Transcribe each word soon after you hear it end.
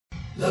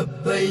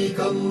لبيك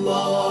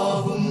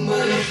اللهم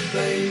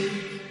لبيك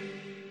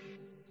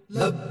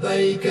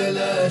لبيك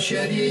لا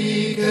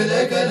شريك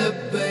لك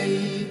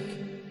لبيك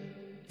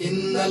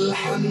إن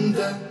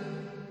الحمد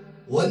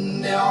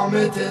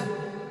والنعمة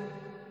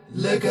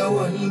لك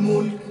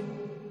والملك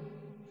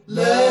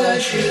لا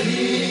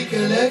شريك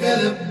لك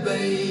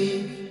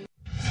لبيك.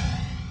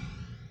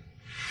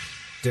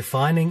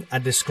 Defining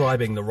and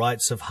describing the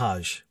rites of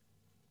Hajj.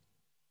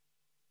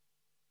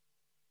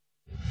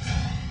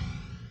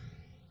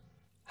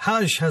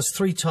 Hajj has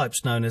three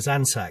types known as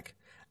ansak,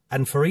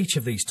 and for each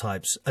of these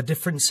types a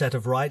different set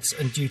of rights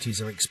and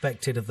duties are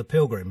expected of the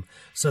pilgrim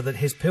so that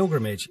his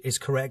pilgrimage is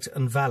correct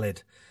and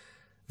valid.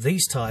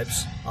 These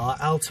types are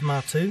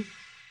al-Tamatu,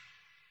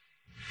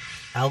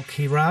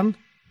 al-Qiran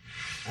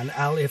and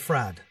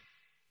al-Ifrad.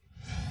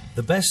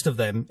 The best of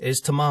them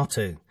is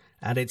Tamatu,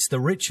 and it's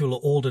the ritual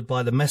ordered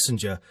by the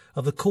messenger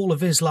of the call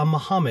of Islam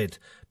Muhammad,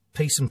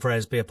 peace and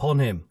prayers be upon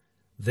him.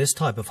 This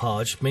type of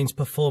Hajj means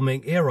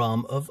performing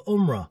Ihram of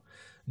Umrah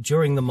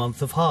during the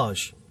month of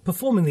Hajj,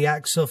 performing the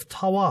acts of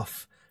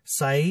Tawaf,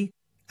 Sa'i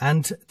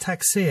and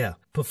Taksir,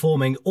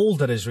 performing all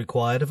that is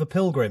required of a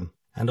pilgrim.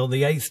 And on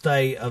the 8th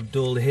day of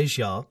Dhul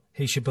Hijjah,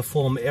 he should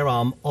perform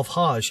Ihram of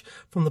Hajj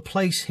from the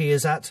place he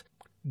is at,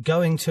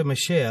 going to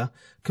Mashir,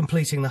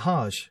 completing the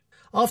Hajj.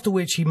 After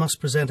which he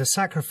must present a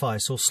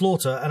sacrifice or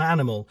slaughter an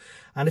animal,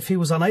 and if he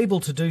was unable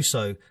to do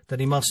so, then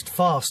he must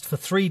fast for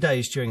 3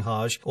 days during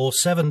Hajj, or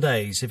 7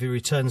 days if he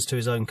returns to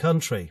his own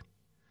country.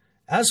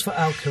 As for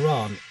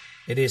Al-Qiran,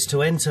 it is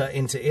to enter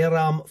into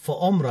Ihram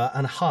for Umrah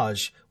and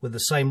Hajj with the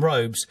same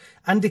robes,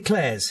 and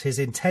declares his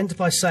intent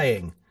by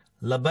saying,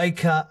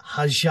 Labayka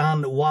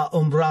Hajjan wa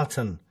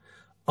Umratan.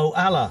 O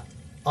Allah,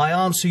 I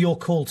answer your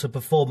call to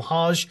perform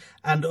Hajj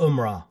and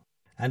Umrah.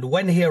 And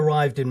when he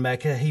arrived in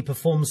Mecca, he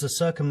performs the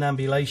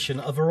circumambulation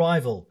of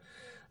arrival,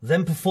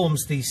 then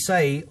performs the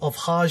say of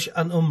Hajj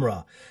and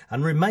Umrah,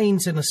 and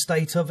remains in a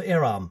state of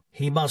Ihram.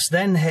 He must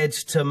then head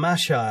to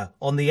Mashar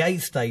on the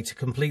 8th day to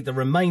complete the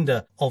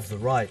remainder of the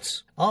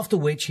rites, after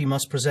which he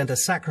must present a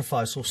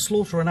sacrifice or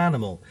slaughter an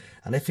animal,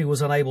 and if he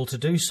was unable to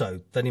do so,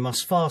 then he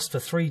must fast for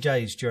 3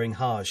 days during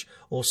Hajj,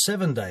 or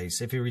 7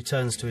 days if he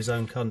returns to his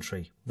own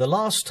country. The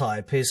last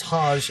type is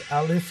Hajj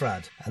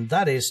al-Ifrad, and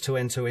that is to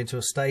enter into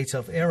a state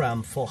of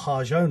Ihram for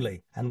Hajj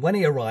only, and when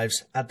he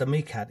arrives at the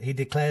Miqat, he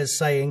declares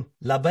saying,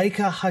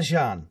 Labayka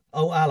Hajjan,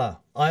 O Allah,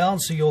 I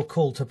answer your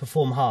call to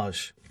perform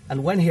Hajj.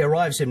 And when he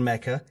arrives in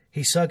Mecca,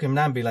 he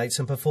circumambulates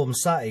and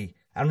performs Sa'i,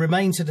 and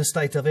remains in a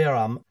state of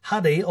Ihram.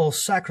 Hadi or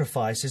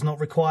sacrifice is not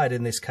required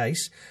in this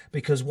case,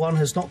 because one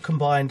has not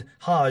combined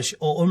Hajj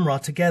or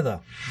Umrah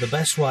together. The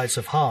best rites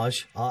of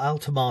Hajj are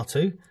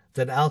Al-Tamatu,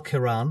 then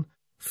Al-Qiran,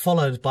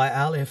 followed by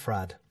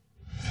Al-Ifrad.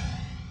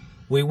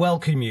 We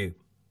welcome you,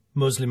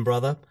 Muslim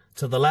brother,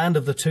 to the land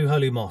of the two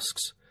holy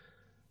mosques,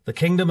 the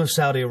Kingdom of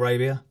Saudi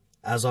Arabia,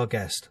 as our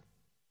guest.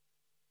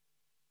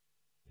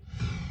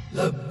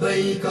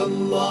 لبيك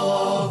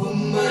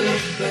اللهم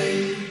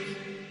لبيك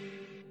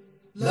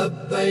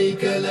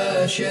لبيك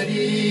لا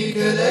شريك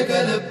لك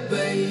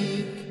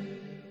لبيك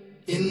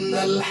إن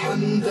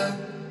الحمد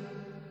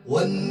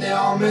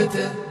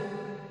والنعمة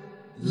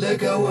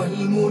لك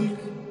والملك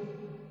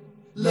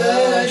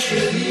لا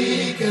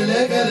شريك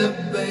لك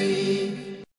لبيك.